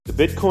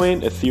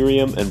Bitcoin,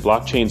 Ethereum, and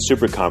Blockchain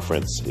Super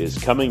Conference is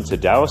coming to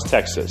Dallas,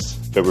 Texas,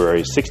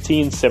 February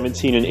 16,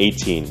 17, and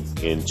 18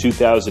 in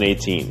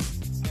 2018.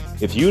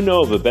 If you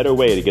know of a better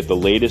way to get the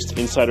latest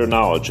insider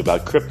knowledge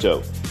about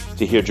crypto,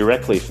 to hear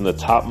directly from the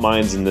top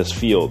minds in this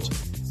field,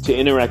 to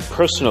interact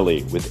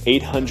personally with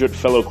 800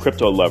 fellow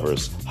crypto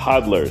lovers,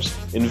 hodlers,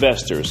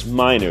 investors,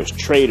 miners,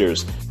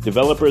 traders,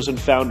 developers, and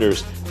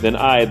founders, then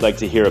I'd like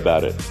to hear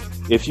about it.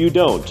 If you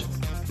don't,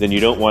 then you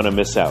don't want to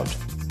miss out.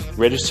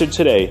 Register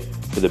today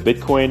for the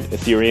Bitcoin,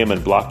 Ethereum,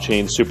 and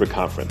Blockchain Super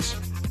Conference.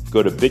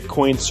 Go to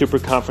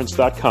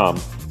bitcoinsuperconference.com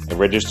and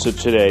register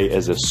today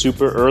as a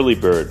super early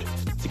bird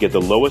to get the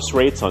lowest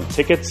rates on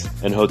tickets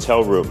and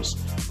hotel rooms.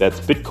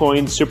 That's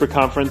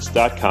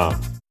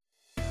bitcoinsuperconference.com.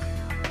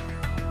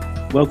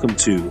 Welcome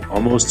to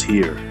Almost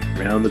Here,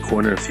 Round the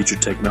Corner Future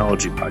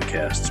Technology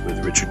Podcasts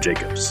with Richard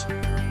Jacobs.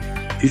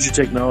 Future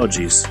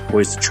technologies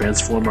poised to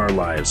transform our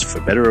lives for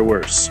better or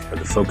worse are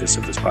the focus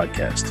of this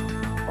podcast.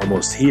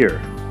 Almost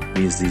Here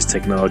means these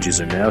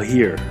technologies are now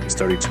here and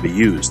starting to be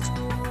used,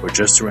 or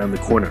just around the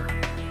corner,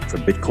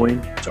 from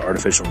Bitcoin to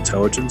artificial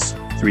intelligence,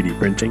 3D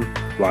printing,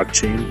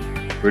 blockchain,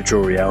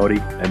 virtual reality,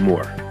 and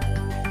more.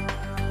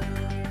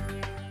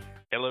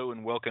 Hello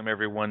and welcome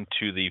everyone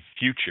to the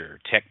Future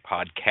Tech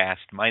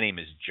Podcast. My name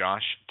is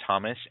Josh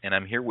Thomas and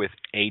I'm here with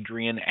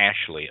Adrian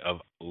Ashley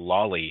of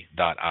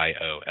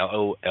Lolly.io,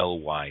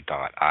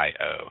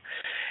 Lolly.io.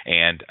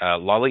 And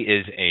Lolly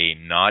is a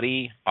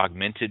naughty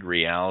augmented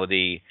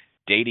reality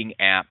dating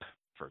app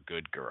for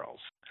good girls.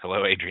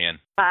 Hello, Adrian.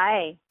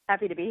 Hi,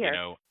 happy to be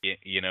here.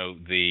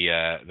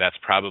 That's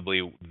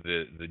probably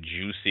the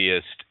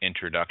juiciest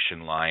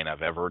introduction line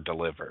I've ever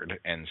delivered,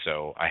 and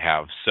so I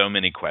have so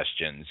many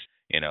questions.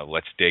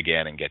 Let's dig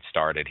in and get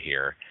started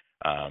here.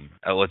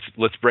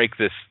 Let's break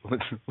this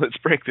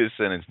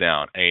sentence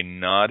down. A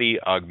naughty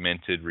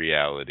augmented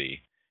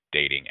reality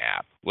dating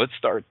app. Let's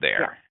start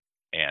there,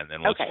 and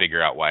then let's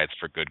figure out why it's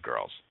for good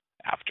girls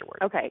afterward.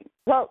 Okay.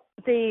 Well,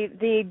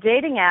 the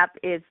dating app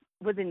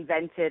was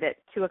invented at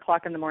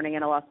 2:00 in the morning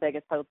in a Las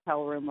Vegas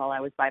hotel room while I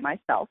was by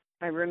myself.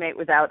 My roommate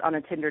was out on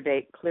a Tinder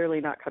date,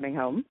 clearly not coming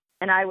home,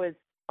 and I was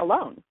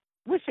alone,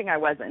 wishing I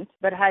wasn't,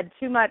 but had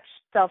too much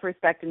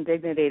self-respect and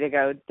dignity to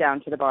go down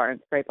to the bar and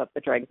scrape up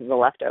the dregs of the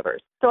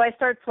leftovers. So I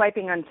start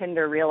swiping on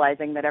Tinder,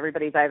 realizing that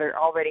everybody's either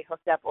already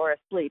hooked up or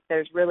asleep.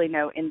 There's really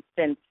no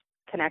instant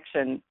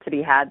connection to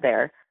be had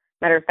there.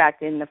 Matter of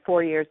fact, in the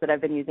 4 years that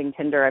I've been using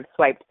Tinder, I've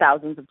swiped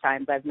thousands of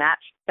times. I've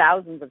matched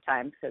thousands of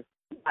times because,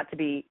 not to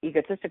be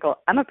egotistical,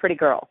 I'm a pretty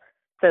girl.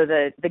 So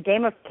the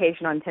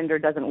gamification on Tinder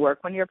doesn't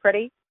work when you're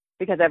pretty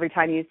because every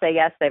time you say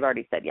yes, they've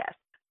already said yes.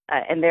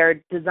 And their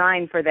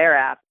design for their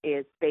app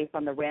is based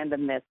on the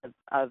randomness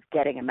of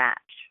getting a match.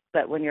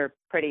 But when you're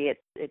pretty,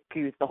 it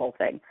skews the whole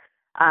thing.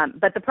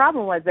 But the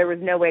problem was there was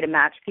no way to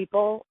match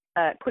people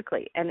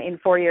quickly. And in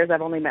 4 years,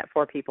 I've only met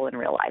 4 people in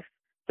real life.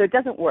 So it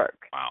doesn't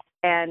work. Wow.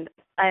 And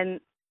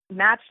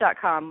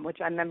Match.com, which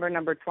I'm member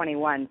number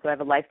 21, so I have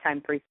a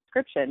lifetime free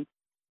subscription,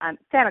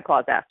 Santa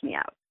Claus asked me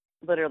out.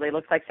 Literally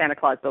looks like Santa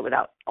Claus, but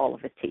without all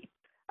of his teeth.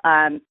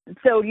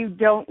 So you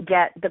don't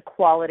get the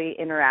quality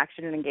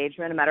interaction and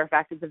engagement. As a matter of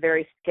fact, it's a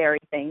very scary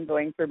thing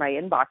going through my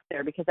inbox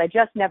there because I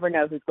just never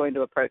know who's going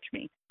to approach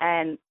me.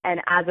 And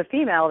as a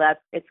female,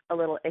 it's a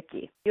little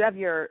icky. You have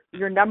your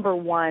number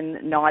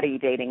one naughty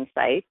dating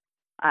site,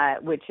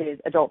 which is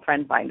Adult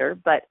Friend Finder.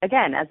 But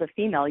again, as a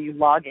female, you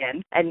log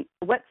in. And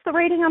what's the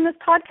rating on this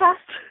podcast?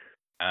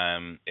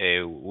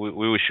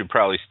 We should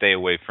probably stay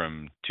away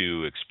from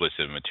too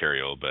explicit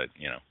material, but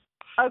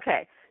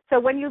Okay. So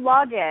when you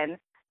log in,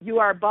 you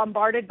are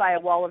bombarded by a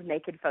wall of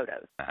naked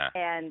photos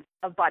and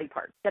of body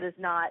parts. That is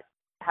not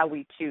how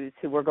we choose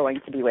who we're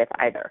going to be with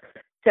either.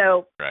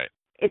 So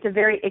It's a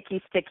very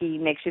icky, sticky,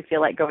 makes you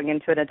feel like going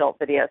into an adult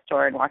video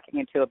store and walking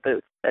into a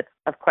booth that's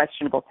of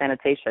questionable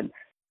sanitation.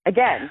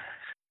 Again,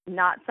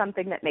 not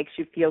something that makes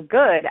you feel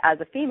good as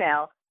a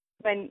female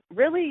when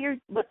really you're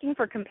looking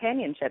for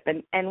companionship.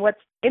 And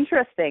what's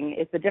interesting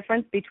is the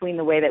difference between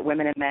the way that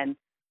women and men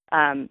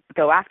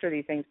go after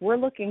these things. We're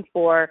looking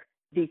for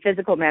the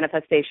physical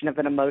manifestation of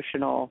an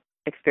emotional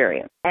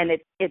experience, and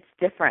it's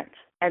different.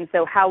 And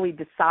so how we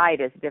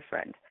decide is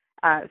different.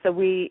 So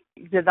we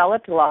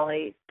developed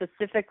Lolly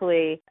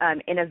specifically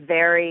in a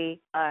very,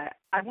 I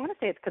want to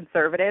say it's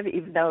conservative,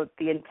 even though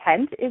the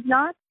intent is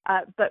not.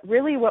 But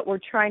really what we're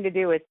trying to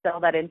do is sell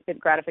that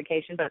instant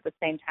gratification, but at the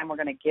same time, we're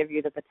going to give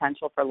you the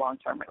potential for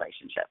long-term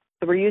relationships.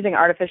 So we're using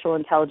artificial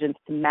intelligence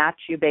to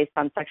match you based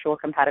on sexual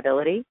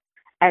compatibility.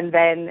 And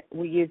then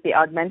we use the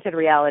augmented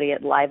reality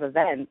at live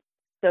events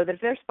so that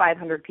if there's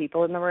 500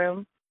 people in the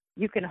room,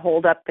 you can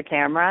hold up the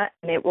camera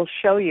and it will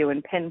show you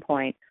and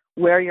pinpoint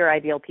where your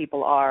ideal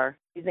people are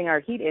using our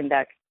heat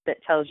index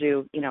that tells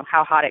you,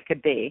 how hot it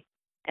could be.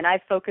 And I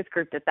focus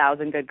grouped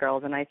 1,000 good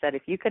girls, and I said,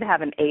 if you could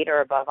have an 8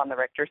 or above on the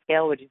Richter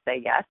scale, would you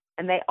say yes?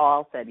 And they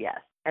all said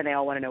yes, and they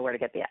all want to know where to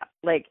get the app.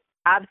 Like,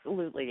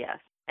 absolutely yes.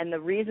 And the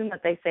reason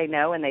that they say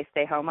no and they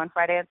stay home on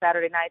Friday and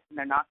Saturday nights and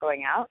they're not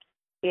going out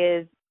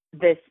is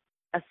this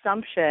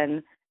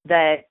assumption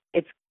that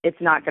it's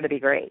not going to be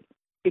great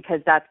because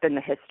that's been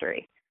the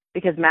history.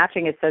 because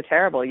matching is so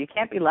terrible. You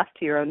can't be left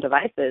to your own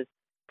devices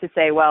to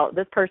say, well,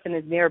 this person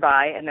is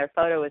nearby and their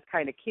photo is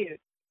kind of cute.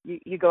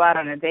 You go out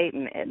on a date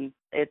and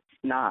it's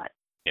not.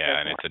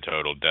 Yeah, and it's a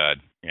total dud.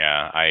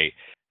 Yeah,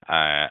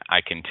 I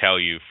can tell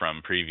you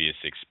from previous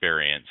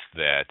experience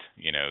that,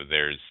 you know,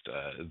 there's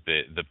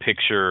the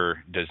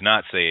picture does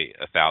not say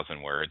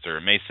 1,000 words, or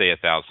it may say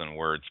 1,000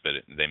 words, but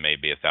they may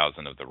be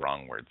 1,000 of the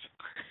wrong words.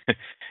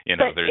 You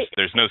know,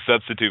 there's no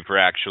substitute for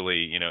actually,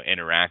 you know,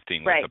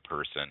 interacting with a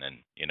person and,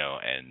 you know,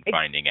 and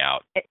finding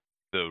out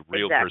the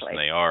real person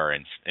they are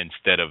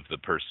instead of the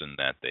person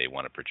that they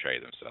want to portray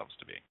themselves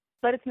to be.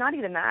 But it's not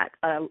even that.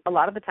 A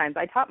lot of the times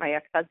I taught my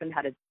ex-husband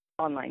how to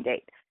online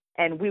date.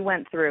 And we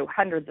went through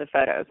hundreds of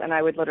photos, and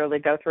I would literally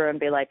go through and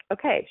be like,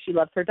 okay, she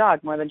loves her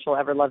dog more than she'll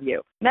ever love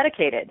you.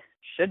 Medicated,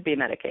 should be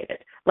medicated.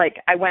 Like,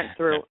 I went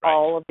through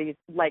all of these,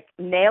 like,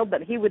 nailed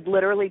them. He would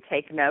literally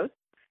take notes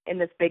in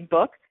this big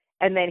book,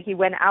 and then he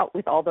went out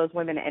with all those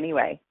women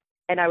anyway.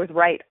 And I was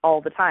right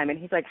all the time. And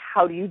he's like,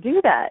 how do you do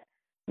that?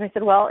 And I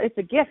said, well, it's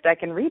a gift. I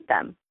can read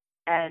them.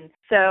 And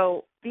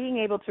so being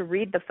able to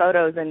read the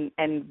photos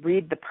and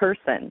read the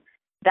person,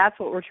 that's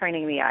what we're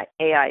training the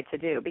AI to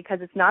do, because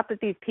it's not that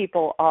these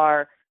people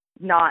are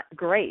not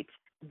great.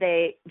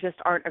 They just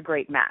aren't a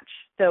great match.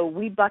 So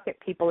we bucket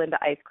people into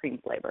ice cream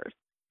flavors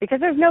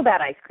because there's no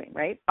bad ice cream,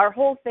 right? Our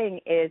whole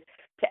thing is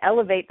to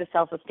elevate the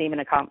self-esteem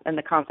and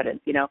the confidence.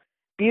 You know,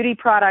 beauty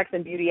products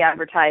and beauty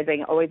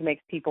advertising always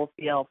makes people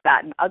feel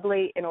fat and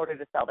ugly in order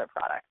to sell their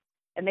products.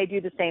 And they do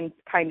the same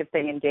kind of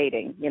thing in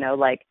dating, you know,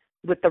 like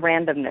with the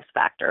randomness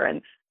factor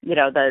and, you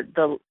know,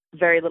 the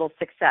very little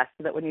success,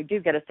 so that when you do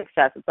get a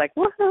success, it's like,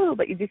 woohoo,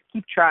 but you just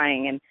keep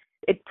trying, and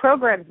it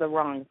programs the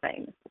wrong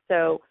things.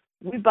 So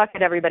we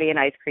bucket everybody in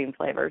ice cream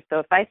flavors. So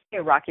if I say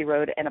a Rocky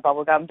Road and a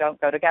bubblegum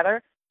don't go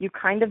together, you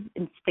kind of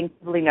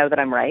instinctively know that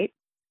I'm right.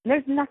 And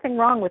there's nothing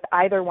wrong with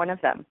either one of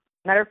them.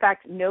 Matter of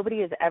fact, nobody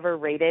is ever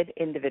rated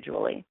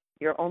individually.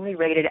 You're only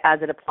rated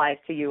as it applies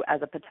to you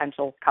as a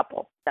potential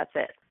couple. That's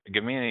it.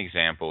 Give me an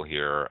example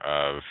here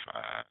of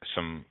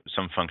some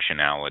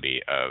functionality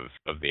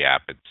of the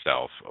app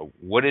itself.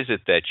 What is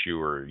it that you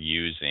are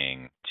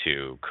using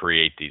to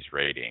create these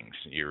ratings?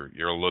 You're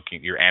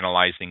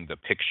analyzing the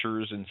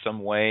pictures in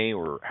some way,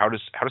 or how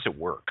does it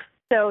work?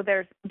 So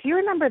do you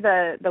remember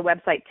the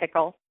website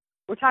Tickle?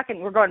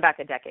 We're going back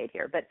a decade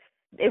here, but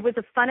it was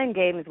a fun and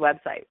games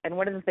website. And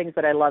one of the things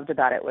that I loved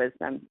about it was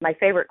my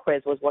favorite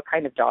quiz was, what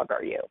kind of dog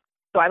are you?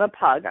 So I'm a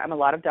pug. I'm a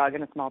lot of dog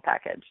in a small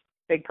package.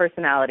 Big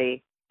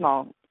personality,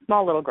 small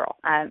little girl.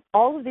 And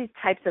all of these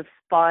types of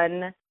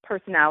fun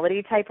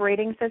personality type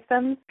rating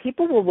systems,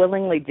 people will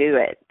willingly do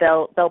it.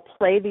 They'll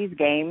play these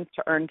games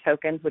to earn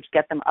tokens, which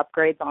get them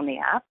upgrades on the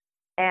app.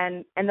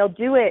 And they'll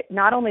do it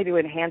not only to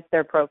enhance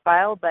their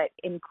profile, but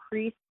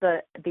increase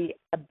the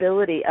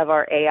ability of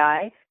our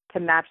AI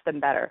to match them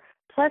better.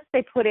 Plus,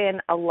 they put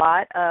in a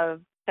lot of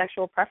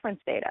sexual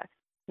preference data.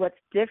 What's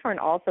different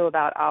also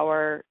about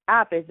our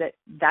app is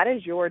that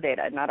is your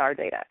data, not our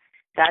data.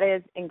 That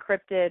is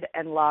encrypted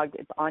and logged.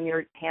 It's on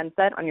your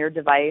handset, on your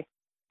device.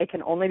 It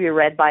can only be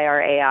read by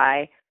our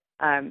AI.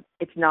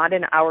 It's not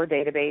in our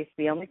database.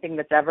 The only thing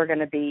that's ever going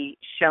to be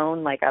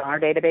shown, like on our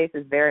database,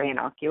 is very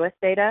innocuous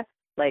data,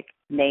 like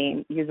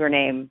name,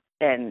 username,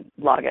 and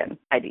login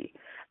ID.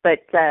 But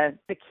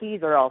the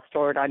keys are all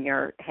stored on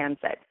your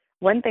handset.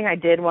 One thing I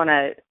did want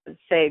to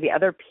say, the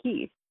other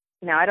piece,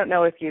 now I don't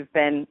know if you've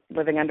been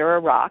living under a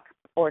rock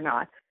or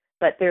not,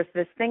 but there's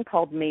this thing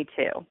called Me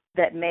Too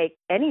that make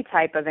any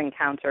type of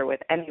encounter with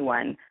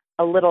anyone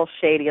a little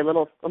shady, a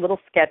little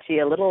sketchy,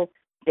 a little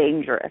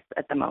dangerous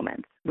at the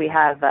moment. We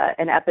have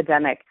an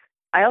epidemic.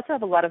 I also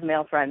have a lot of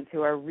male friends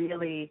who are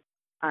really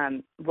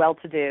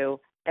well-to-do,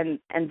 and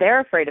they're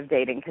afraid of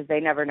dating because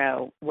they never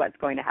know what's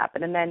going to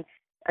happen. And then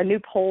a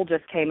new poll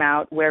just came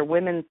out where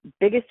women's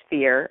biggest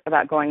fear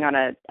about going on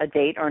a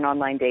date or an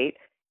online date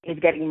is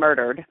getting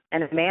murdered,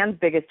 and a man's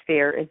biggest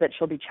fear is that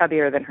she'll be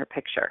chubbier than her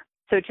picture.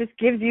 So it just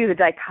gives you the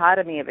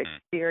dichotomy of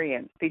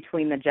experience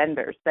between the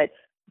genders. But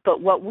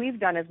what we've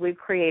done is we've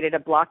created a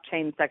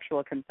blockchain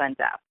sexual consent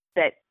app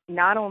that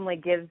not only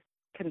gives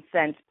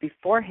consent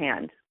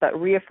beforehand, but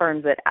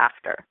reaffirms it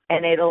after.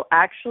 And it'll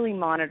actually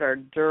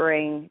monitor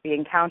during the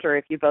encounter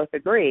if you both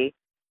agree.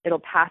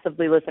 It'll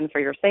passively listen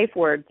for your safe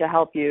word to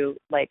help you,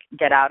 like,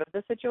 get out of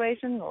the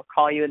situation. It'll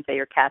call you and say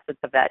your cat's at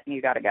the vet and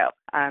you got to go.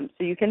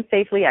 So you can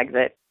safely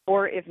exit,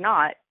 or if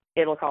not,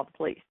 it'll call the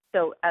police.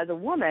 So as a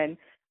woman,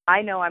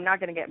 I know I'm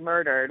not going to get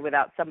murdered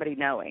without somebody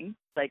knowing,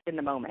 like, in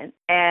the moment.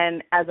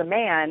 And as a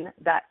man,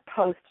 that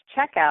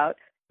post-checkout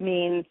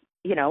means,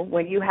 you know,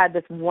 when you had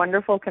this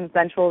wonderful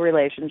consensual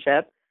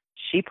relationship,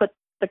 she put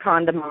the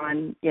condom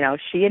on, you know,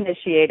 she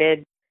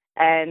initiated,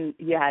 and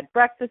you had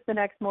breakfast the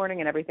next morning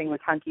and everything was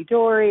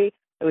hunky-dory.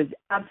 It was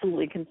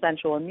absolutely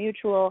consensual and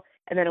mutual.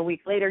 And then a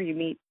week later, you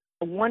meet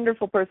a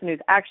wonderful person who's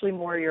actually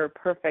more your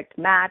perfect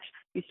match.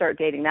 You start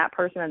dating that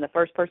person, and the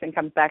first person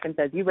comes back and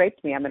says, you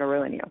raped me, I'm going to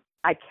ruin you.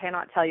 I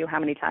cannot tell you how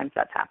many times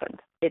that's happened.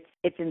 It's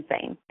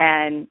insane.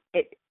 And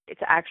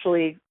it's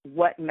actually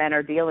what men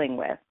are dealing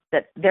with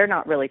that they're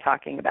not really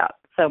talking about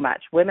so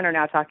much. Women are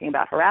now talking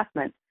about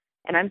harassment,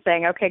 And I'm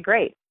saying, okay,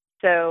 great.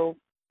 So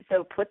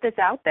put this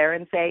out there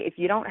and say, if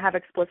you don't have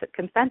explicit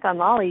consent on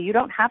Lolly, you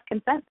don't have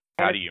consent.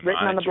 How do you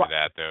monitor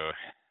that, though?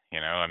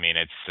 I mean,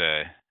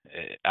 it's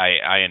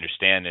I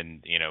understand,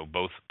 and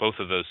both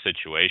of those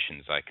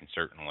situations, I can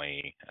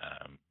certainly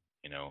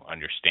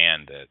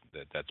understand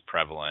that that's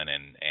prevalent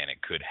and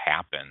it could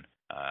happen.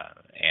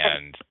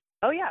 And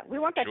oh yeah, we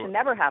want that to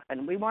never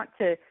happen. We want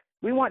to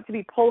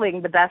be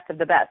pulling the best of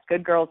the best,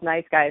 good girls,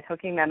 nice guys,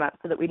 hooking them up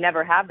so that we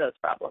never have those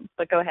problems.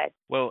 But go ahead.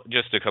 Well,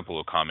 just a couple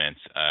of comments.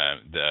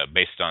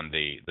 Based on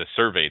the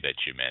survey that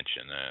you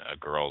mentioned, a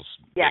girl's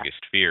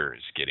biggest fear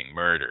is getting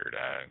murdered.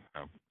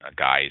 A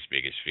guy's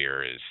biggest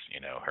fear is,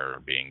 her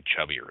being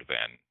chubbier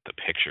than the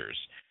pictures.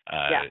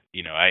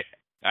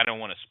 I don't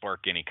want to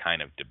spark any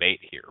kind of debate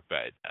here,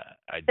 but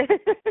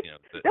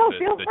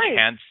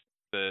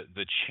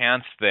the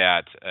chance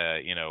that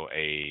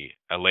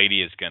a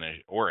lady is going to,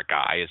 or a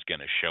guy is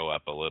going to show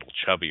up a little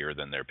chubbier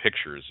than their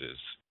pictures is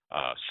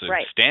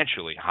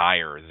substantially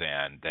higher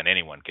than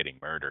anyone getting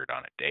murdered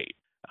on a date.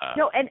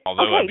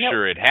 Although I'm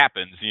sure it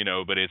happens,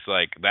 but it's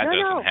like that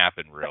doesn't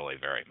happen really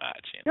very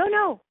much.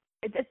 No.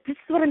 This is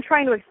what I'm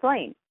trying to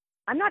explain.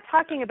 I'm not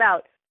talking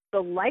about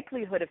the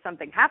likelihood of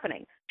something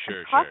happening.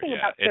 I'm talking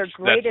about their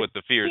greatest that's what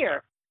the fears fear.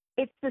 Are.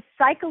 It's the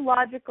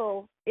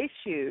psychological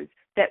issues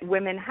that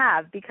women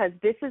have, because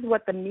this is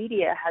what the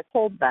media has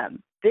told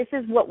them. This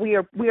is what we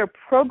are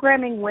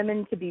programming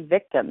women to be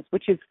victims,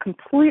 which is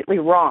completely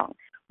wrong.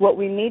 What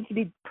we need to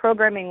be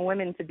programming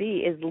women to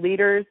be is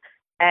leaders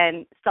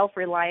and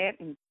self-reliant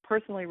and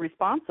personally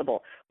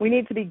responsible. We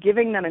need to be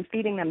giving them and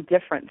feeding them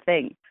different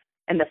things.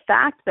 And the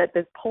fact that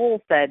this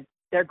poll said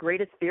their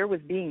greatest fear was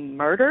being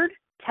murdered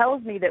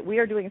tells me that we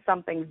are doing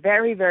something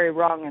very, very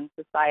wrong in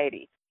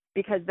society,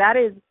 because that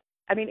is,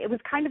 it was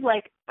kind of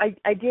like I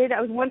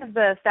was one of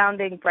the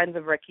founding friends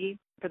of Ricky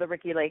for the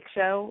Ricky Lake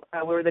Show.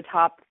 We were the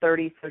top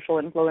 30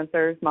 social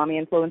influencers,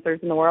 mommy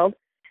influencers in the world.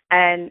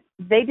 And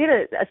they did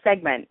a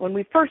segment. When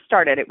we first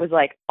started, it was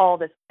like all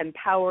this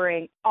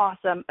empowering,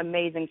 awesome,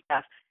 amazing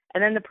stuff.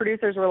 And then the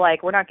producers were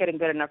like, we're not getting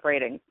good enough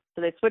ratings.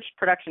 So they switched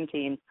production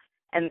teams,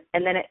 and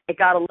then it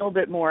got a little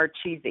bit more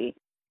cheesy.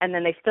 And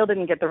then they still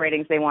didn't get the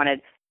ratings they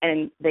wanted,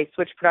 and they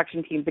switched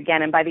production teams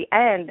again. And by the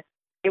end,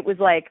 it was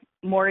like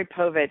Maury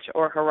Povich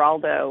or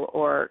Geraldo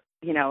or,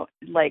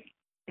 like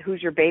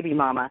Who's Your Baby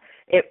Mama.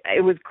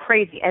 It was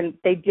crazy. And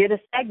they did a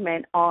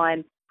segment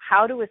on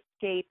how to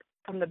escape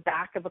from the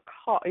back of a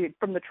car,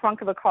 from the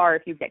trunk of a car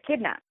if you get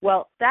kidnapped.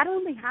 Well, that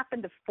only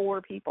happened to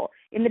 4 people.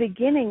 In the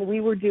beginning, we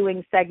were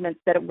doing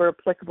segments that were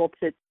applicable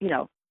to,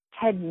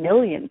 10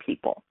 million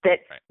people that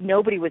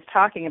nobody was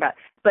talking about.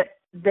 But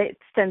the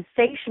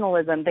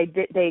sensationalism,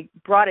 they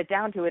brought it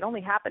down to, it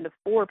only happened to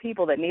 4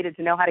 people that needed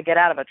to know how to get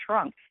out of a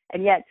trunk.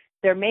 And yet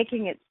they're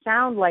making it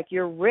sound like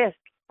your risk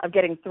of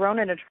getting thrown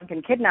in a trunk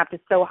and kidnapped is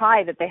so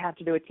high that they have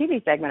to do a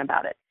TV segment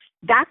about it.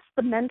 That's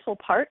the mental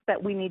part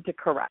that we need to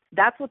correct.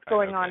 That's what's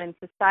going on in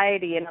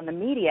society and on the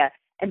media,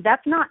 and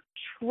that's not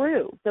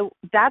true. So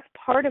that's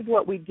part of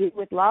what we do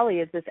with Lolly,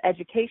 is this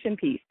education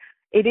piece.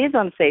 It is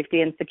on safety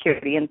and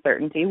security and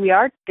certainty. We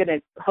are going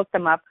to hook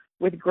them up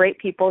with great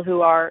people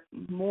who are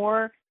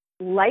more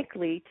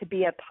likely to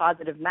be a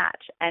positive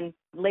match. And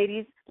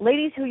ladies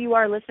who you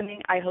are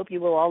listening, I hope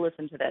you will all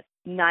listen to this.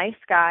 Nice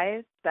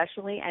guys,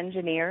 especially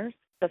engineers,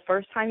 the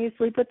first time you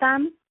sleep with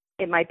them,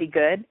 it might be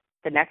good.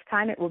 The next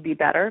time it will be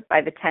better.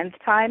 By the 10th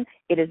time,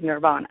 it is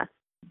nirvana.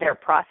 They're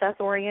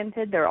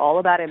process-oriented. They're all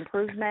about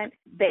improvement.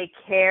 They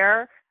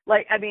care.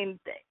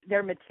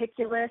 They're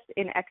meticulous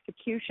in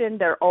execution.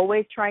 They're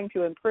always trying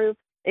to improve.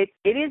 It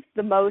is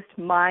the most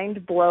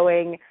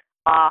mind-blowing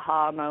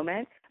aha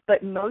moment.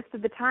 But most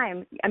of the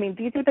time,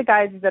 these are the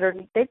guys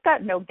they've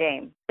got no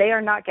game. They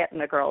are not getting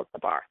the girl at the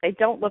bar. They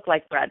don't look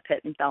like Brad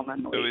Pitt and Thelma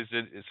and Louise.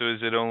 So is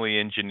it only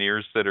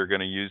engineers that are going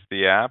to use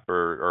the app,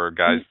 or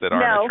guys that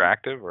aren't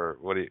attractive, or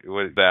what is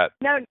that?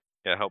 No.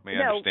 Yeah, help me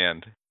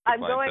understand. I'm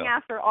going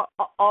after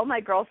all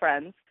my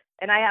girlfriends,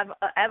 and I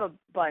have a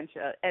bunch,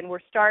 and we're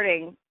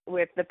starting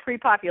with the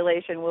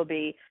pre-population will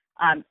be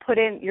put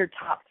in your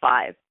top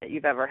 5 that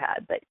you've ever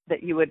had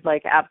that you would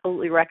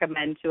absolutely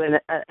recommend to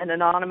an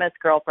anonymous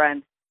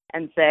girlfriend,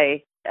 and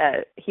say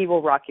he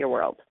will rock your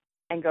world,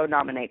 and go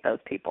nominate those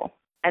people,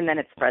 and then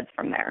it spreads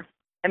from there.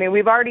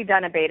 We've already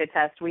done a beta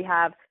test. We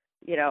have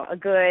a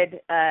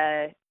good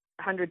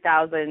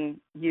 100,000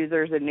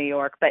 users in New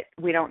York, but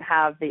we don't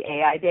have the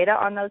AI data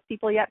on those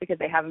people yet because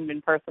they haven't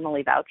been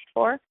personally vouched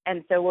for.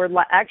 And so we're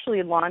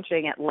actually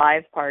launching at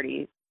live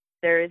parties.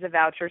 There is a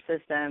voucher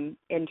system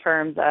in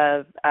terms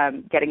of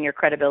getting your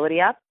credibility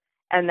up.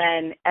 And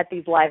then at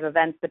these live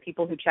events, the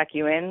people who check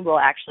you in will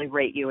actually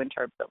rate you in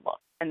terms of look.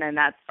 And then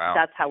that's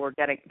how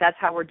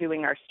we're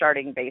doing our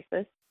starting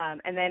basis.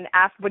 And then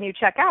when you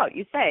check out,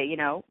 you say,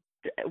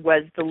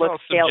 was the look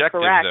scale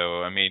correct?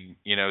 Though.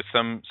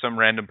 Some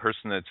random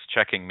person that's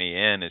checking me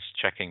in is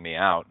checking me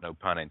out, no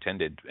pun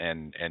intended,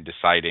 and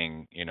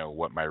deciding,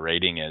 what my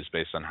rating is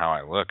based on how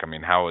I look.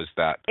 How is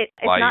that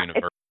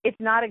universal? It's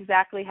not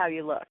exactly how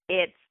you look.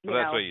 It's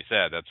that's what you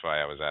said. That's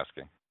why I was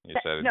asking. You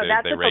said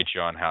they rate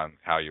you on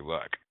how you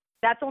look.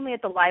 that's only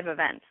at the live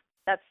event.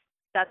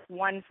 That's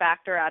one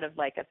factor out of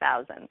like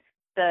 1,000.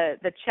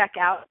 The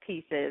checkout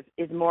pieces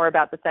is more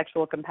about the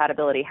sexual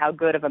compatibility. How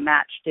good of a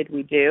match did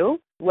we do?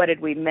 What did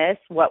we miss?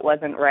 What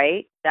wasn't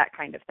right? That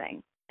kind of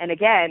thing. And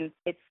again,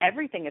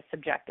 everything is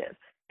subjective,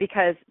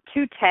 because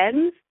 2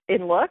 10s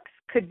in looks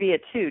could be a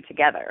 2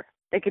 together.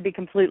 They could be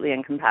completely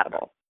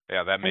incompatible.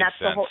 Yeah, that makes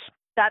sense.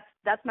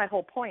 That's my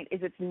whole point,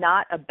 is it's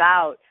not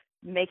about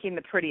making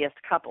the prettiest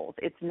couples.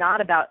 It's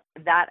not about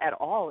that at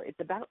all. It's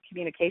about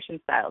communication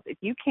styles. If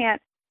you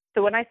can't,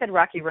 so when I said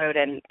Rocky Road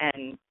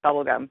and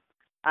Bubblegum,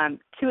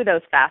 2 of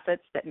those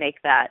facets that make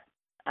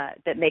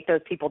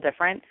those people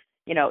different,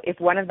 if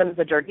one of them is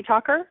a dirty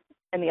talker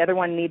and the other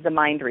one needs a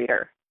mind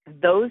reader,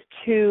 those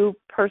 2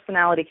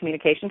 personality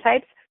communication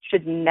types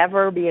should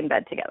never be in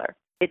bed together.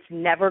 It's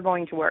never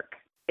going to work.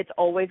 It's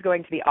always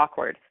going to be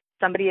awkward.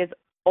 Somebody is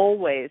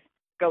always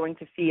going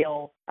to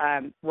feel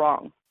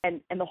wrong.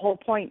 And the whole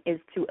point is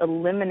to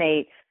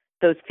eliminate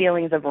those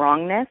feelings of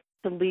wrongness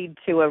to lead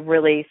to a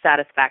really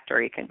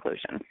satisfactory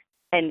conclusion.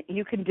 And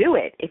you can do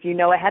it if you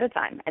know ahead of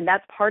time. And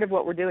that's part of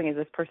what we're doing, is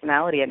this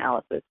personality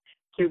analysis,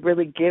 to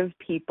really give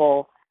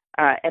people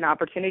an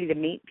opportunity to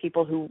meet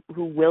people who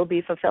will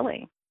be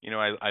fulfilling.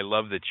 I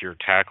love that you're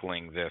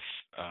tackling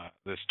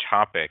this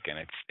topic, and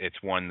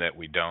it's one that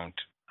we don't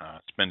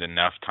spend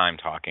enough time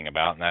talking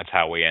about, and that's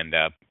how we end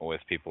up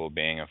with people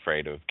being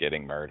afraid of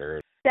getting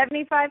murdered.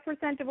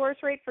 75% divorce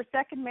rate for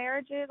second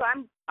marriages.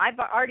 I've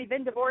already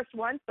been divorced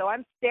once, so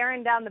I'm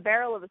staring down the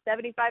barrel of a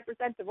 75%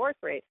 divorce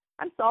rate.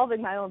 I'm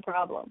solving my own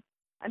problem.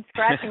 I'm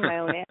scratching my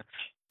own itch.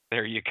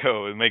 There you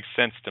go. It makes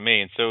sense to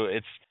me. And so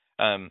it's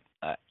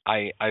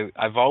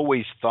I've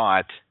always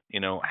thought,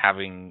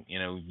 having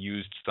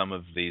used some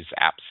of these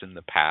apps in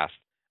the past,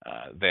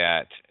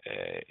 that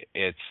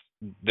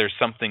there's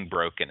something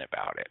broken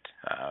about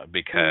it,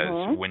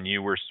 because when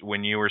you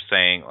were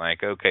saying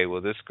like, okay,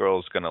 well, this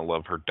girl's gonna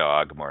love her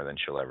dog more than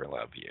she'll ever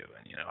love you,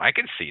 and I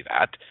can see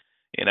that,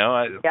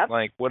 Yep.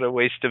 Like, what a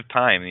waste of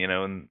time,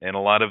 and a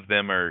lot of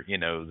them are,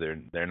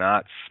 they're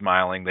not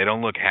smiling, they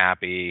don't look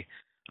happy.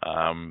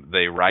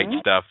 They write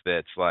stuff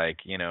that's like,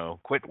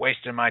 quit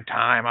wasting my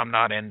time, I'm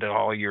not into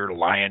all your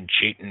lying,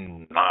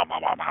 cheating, blah, blah,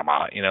 blah, blah,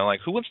 blah. Like,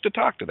 who wants to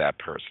talk to that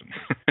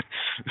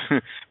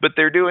person? But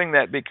they're doing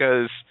that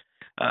because,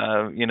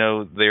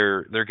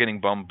 they're getting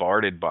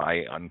bombarded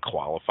by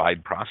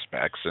unqualified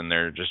prospects, and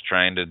they're just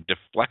trying to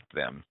deflect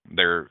them.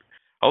 They're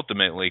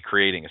ultimately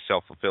creating a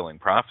self-fulfilling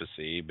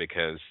prophecy,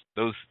 because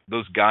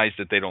those guys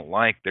that they don't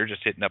like, they're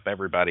just hitting up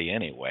everybody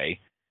anyway.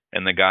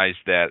 And the guys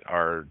that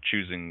are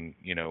choosing,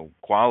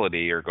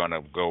 quality are going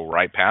to go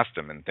right past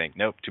them and think,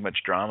 nope, too much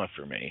drama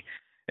for me.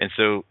 And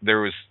so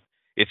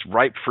it's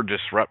ripe for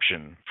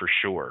disruption for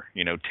sure.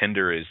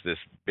 Tinder is this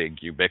big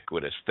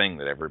ubiquitous thing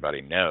that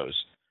everybody knows.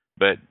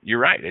 But you're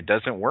right, it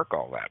doesn't work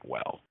all that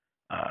well.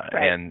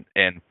 Right.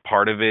 And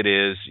part of it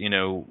is,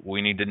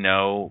 we need to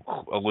know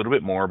a little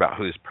bit more about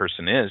who this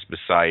person is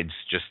besides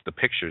just the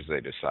pictures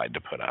they decide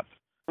to put up.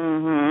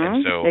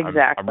 And so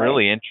exactly. I'm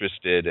really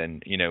interested,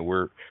 and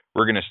we're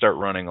going to start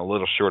running a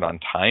little short on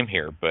time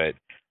here, but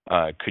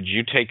could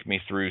you take me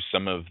through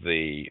some of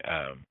the,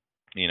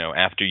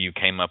 after you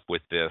came up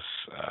with this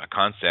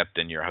concept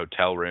in your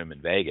hotel room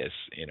in Vegas,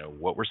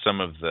 what were some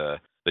of the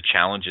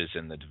challenges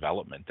in the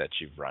development that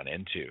you've run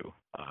into,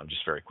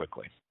 just very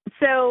quickly?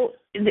 So,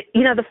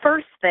 the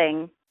first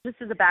thing, this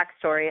is a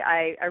backstory.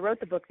 I wrote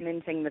the book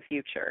Minting the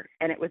Future,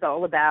 and it was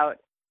all about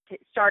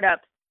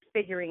startups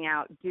figuring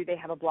out, do they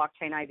have a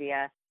blockchain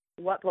idea,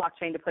 what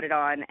blockchain to put it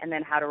on, and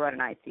then how to run an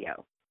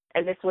ICO.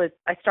 And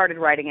I started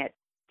writing it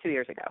 2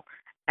 years ago.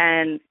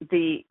 And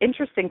the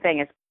interesting thing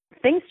is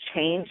things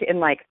change in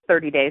like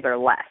 30 days or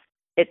less.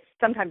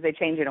 Sometimes they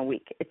change in a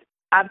week. It's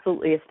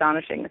absolutely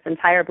astonishing. This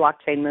entire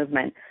blockchain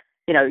movement,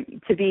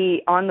 to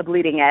be on the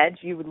bleeding edge,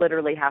 you would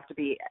literally have to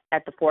be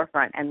at the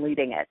forefront and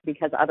leading it,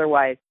 because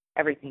otherwise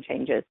everything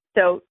changes.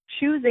 So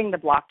choosing the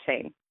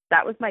blockchain,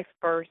 that was my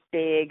first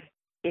big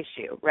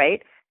issue,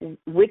 right?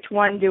 Which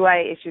one do I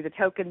issue the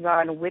tokens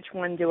on? Which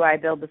one do I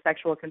build the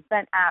sexual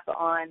consent app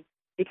on?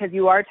 Because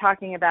you are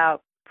talking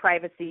about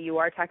privacy, you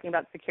are talking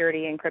about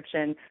security,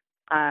 encryption,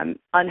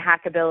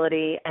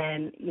 unhackability,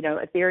 and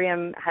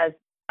Ethereum has.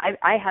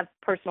 I have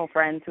personal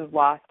friends who've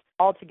lost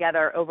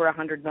altogether over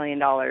 $100 million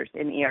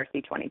in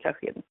ERC20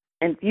 tokens,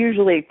 and it's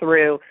usually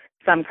through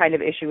some kind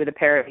of issue with a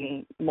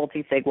parity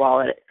multi-sig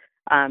wallet.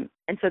 And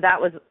so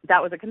that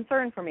was a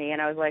concern for me,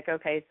 and I was like,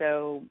 okay,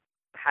 so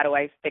how do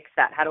I fix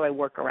that? How do I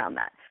work around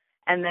that?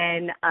 And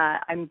then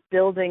I'm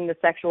building the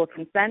sexual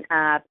consent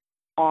app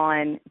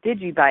on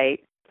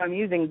Digibyte. So I'm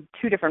using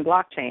 2 different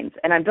blockchains,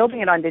 and I'm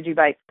building it on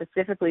Digibyte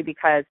specifically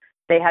because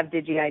they have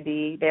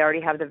DigiID. They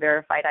already have the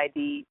verified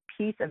ID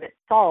piece of it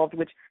solved,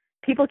 which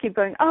people keep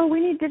going, oh, we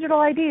need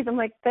digital IDs. I'm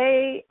like,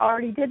 they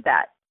already did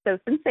that. So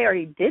since they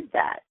already did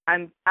that,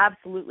 I'm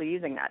absolutely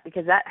using that,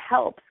 because that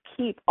helps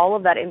keep all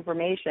of that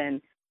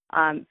information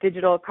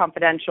digital,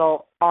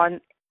 confidential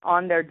on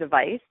their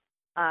device,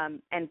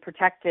 and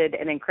protected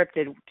and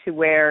encrypted to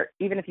where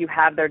even if you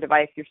have their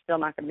device, you're still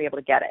not going to be able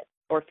to get it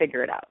or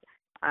figure it out.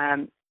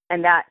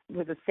 And that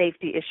was a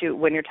safety issue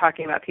when you're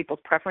talking about people's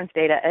preference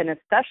data, and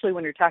especially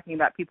when you're talking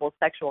about people's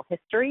sexual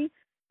history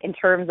in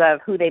terms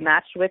of who they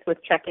matched with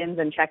check-ins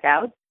and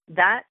check-outs.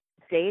 That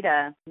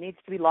data needs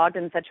to be logged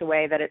in such a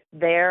way that it's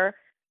there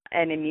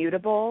and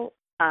immutable,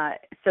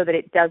 so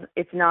that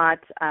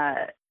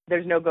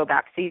there's no go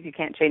back seas. You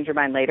can't change your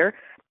mind later.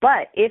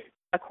 But if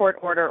a court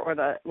order or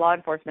the law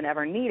enforcement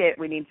ever need it,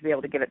 we need to be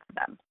able to give it to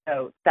them.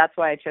 So that's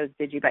why I chose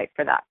Digibyte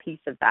for that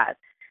piece of that.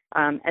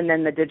 And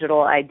then the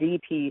digital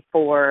ID piece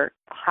for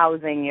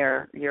housing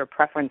your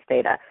preference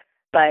data.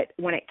 But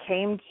when it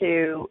came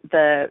to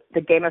the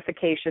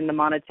gamification, the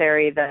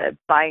monetary, the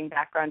buying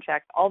background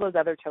checks, all those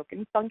other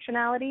token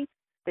functionality,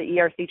 the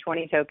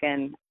ERC20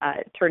 token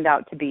turned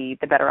out to be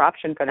the better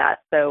option for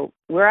that. So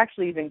we're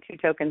actually using 2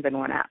 tokens in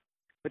one app,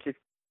 which is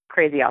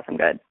crazy awesome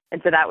good.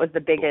 And so that was the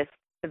biggest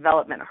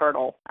development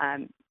hurdle.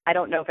 I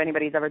don't know if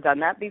anybody's ever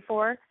done that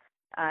before.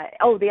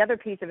 The other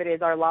piece of it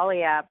is our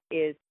Lolly app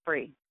is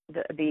free.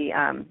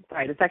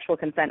 The sexual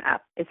consent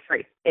app is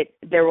free.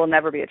 There will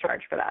never be a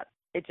charge for that.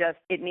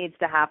 It needs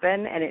to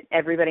happen, and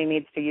everybody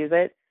needs to use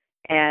it.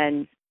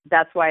 And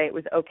that's why it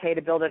was okay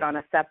to build it on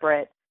a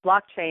separate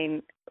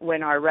blockchain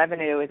when our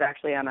revenue is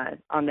actually on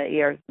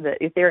the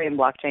Ethereum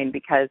blockchain,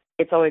 because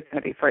it's always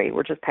going to be free.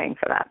 We're just paying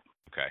for that.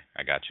 Okay,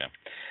 I gotcha.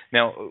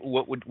 Now,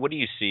 what do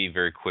you see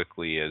very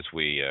quickly as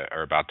we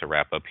are about to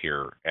wrap up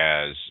here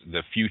as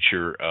the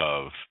future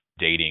of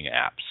dating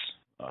apps?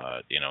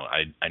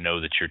 I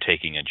know that you're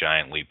taking a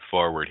giant leap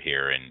forward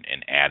here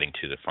and adding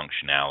to the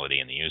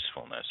functionality and the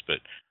usefulness, but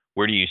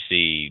where do you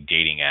see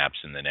dating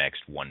apps in the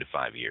next 1 to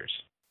 5 years?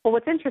 Well,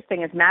 what's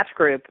interesting is Match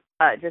Group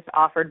just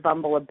offered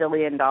Bumble $1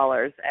 billion,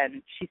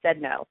 and she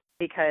said no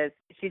because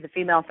she's a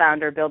female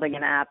founder building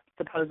an app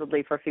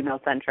supposedly for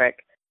female-centric.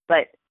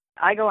 But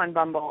I go on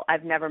Bumble.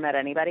 I've never met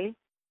anybody.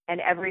 And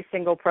every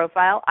single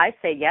profile, I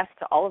say yes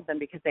to all of them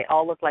because they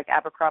all look like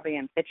Abercrombie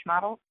and Fitch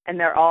models, and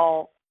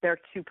they're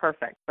too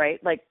perfect,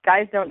 right? Like,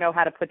 guys don't know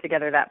how to put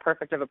together that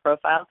perfect of a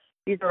profile.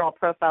 These are all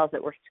profiles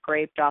that were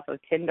scraped off of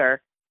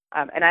Tinder.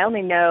 And I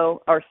only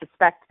know or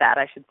suspect that,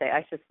 I should say.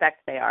 I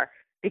suspect they are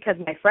because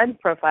my friend's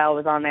profile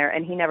was on there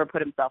and he never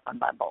put himself on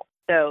Bumble.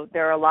 So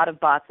there are a lot of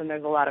bots and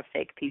there's a lot of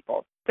fake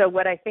people. So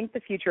what I think the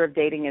future of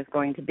dating is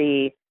going to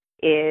be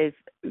is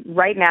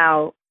right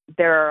now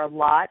there are a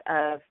lot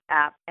of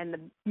apps and the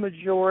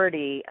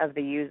majority of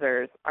the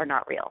users are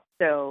not real.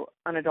 So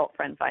on Adult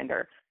Friend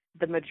Finder,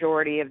 the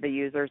majority of the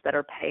users that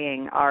are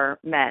paying are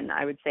men.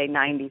 I would say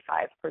 95%.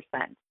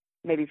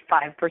 Maybe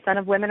 5%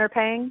 of women are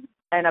paying.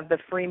 And of the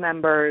free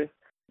members,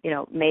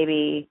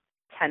 maybe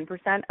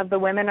 10% of the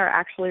women are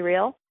actually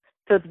real.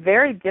 So it's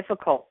very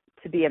difficult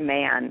to be a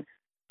man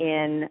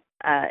in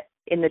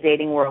the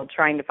dating world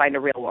trying to find a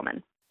real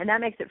woman. And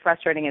that makes it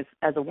frustrating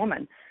as a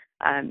woman.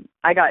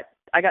 I got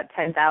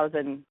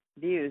 10,000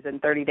 views in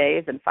 30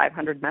 days and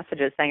 500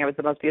 messages saying I was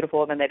the most beautiful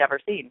woman they'd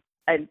ever seen.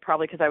 And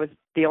probably because I was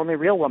the only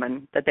real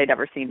woman that they'd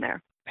ever seen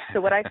there.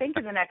 So what I think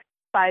in the next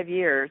 5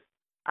 years,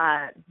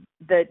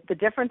 the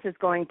difference is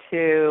going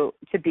to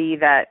be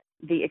that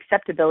the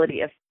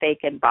acceptability of fake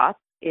and bots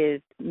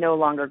is no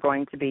longer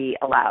going to be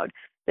allowed.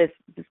 This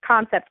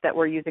concept that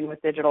we're using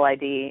with digital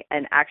ID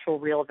and actual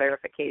real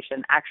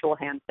verification, actual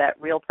handset,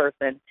 real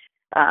person,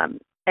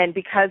 and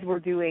because we're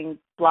doing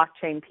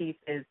blockchain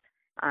pieces,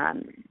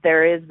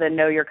 there is the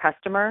know your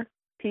customer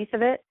piece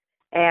of it,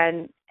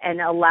 and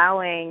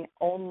allowing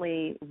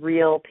only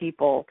real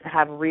people to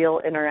have real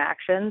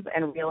interactions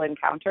and real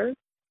encounters.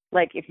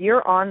 Like if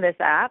you're on this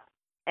app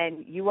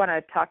and you want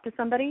to talk to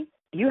somebody,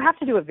 you have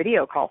to do a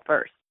video call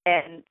first.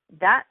 And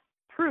that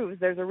proves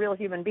there's a real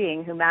human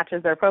being who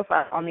matches their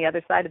profile on the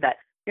other side of that.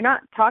 You're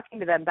not talking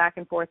to them back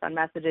and forth on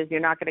messages. You're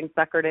not getting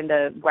suckered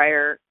into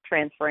wire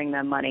transferring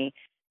them money,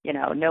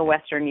 no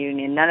Western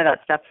Union, none of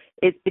that stuff.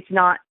 It's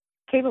not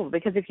capable,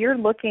 because if you're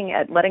looking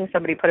at letting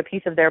somebody put a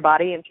piece of their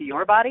body into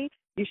your body,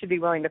 you should be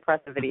willing to press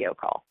a video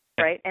call,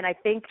 right? And I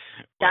think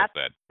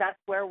that's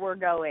where we're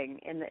going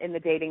in the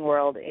dating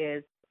world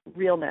is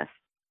realness.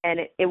 And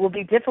it will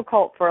be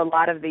difficult for a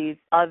lot of these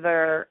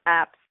other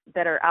apps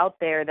that are out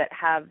there that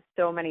have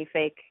so many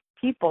fake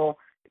people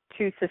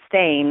to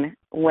sustain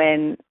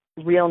when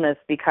realness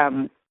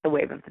becomes the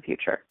wave of the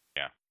future.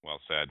 Yeah, well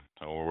said.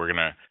 So we're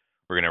gonna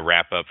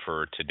wrap up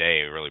for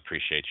today. I really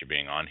appreciate you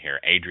being on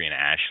here. Adrienne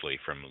Ashley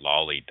from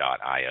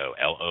Lolly.io,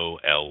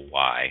 LOLY.io.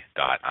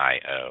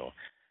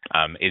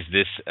 Is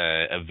this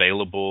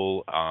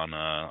available on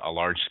a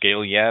large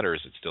scale yet, or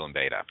is it still in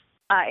beta?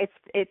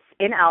 It's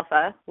in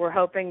alpha. We're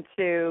hoping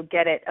to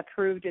get it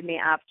approved in the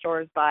app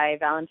stores by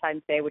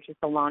Valentine's Day, which is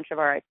the launch of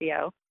our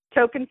ICO.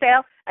 Token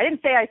sale? I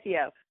didn't say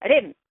ICO. I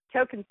didn't.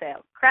 Token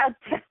sale. Crowd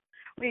sale.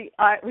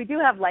 We do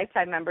have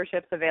lifetime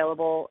memberships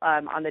available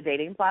on the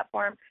dating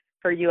platform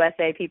for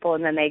USA people,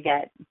 and then they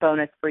get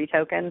bonus free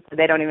tokens. So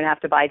they don't even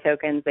have to buy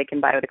tokens. They can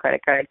buy with a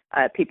credit card.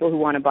 People who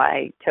want to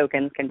buy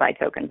tokens can buy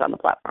tokens on the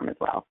platform as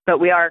well. But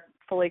we are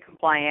fully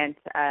compliant,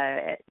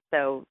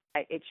 so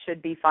it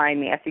should be fine.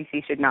 The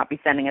SEC should not be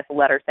sending us a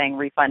letter saying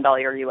refund all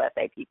your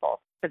USA people,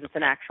 because it's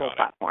an actual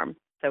platform.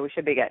 So we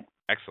should be good.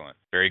 Excellent.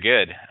 Very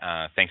good.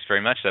 Thanks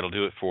very much. That'll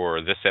do it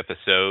for this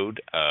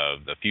episode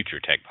of the Future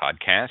Tech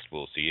Podcast.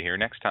 We'll see you here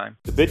next time.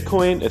 The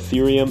Bitcoin,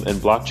 Ethereum, and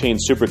Blockchain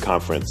Super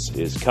Conference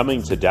is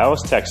coming to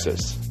Dallas,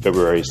 Texas,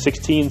 February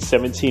 16,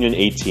 17, and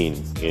 18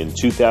 in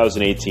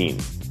 2018.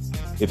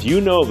 If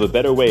you know of a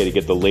better way to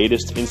get the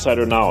latest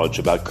insider knowledge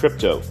about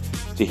crypto,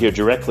 to hear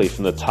directly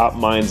from the top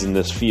minds in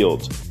this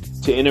field,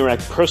 to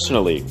interact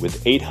personally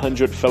with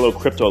 800 fellow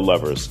crypto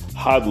lovers,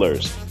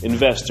 hodlers,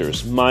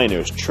 investors,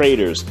 miners,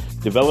 traders,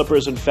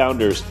 developers, and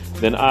founders,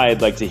 then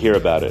I'd like to hear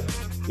about it.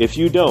 If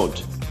you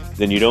don't,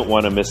 then you don't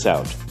want to miss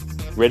out.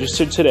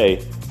 Register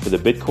today for the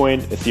Bitcoin,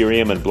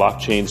 Ethereum, and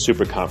Blockchain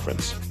Super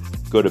Conference.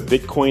 Go to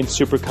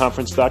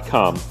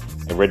bitcoinsuperconference.com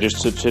and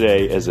register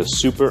today as a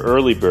super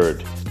early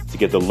bird to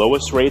get the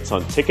lowest rates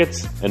on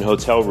tickets and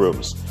hotel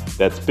rooms.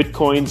 That's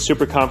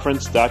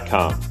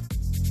bitcoinsuperconference.com.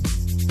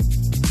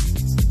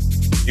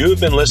 You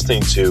have been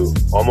listening to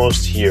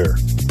Almost Here,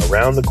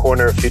 Around the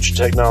Corner Future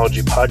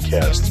Technology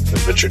podcast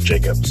with Richard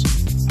Jacobs.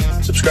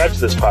 Subscribe to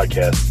this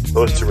podcast,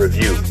 post a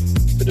review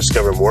to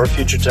discover more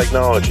future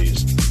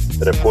technologies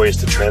that are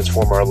poised to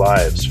transform our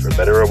lives for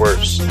better or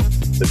worse,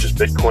 such as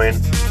Bitcoin,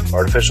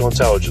 artificial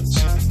intelligence,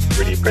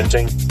 3D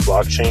printing,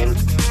 blockchain,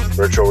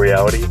 virtual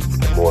reality,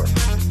 and more.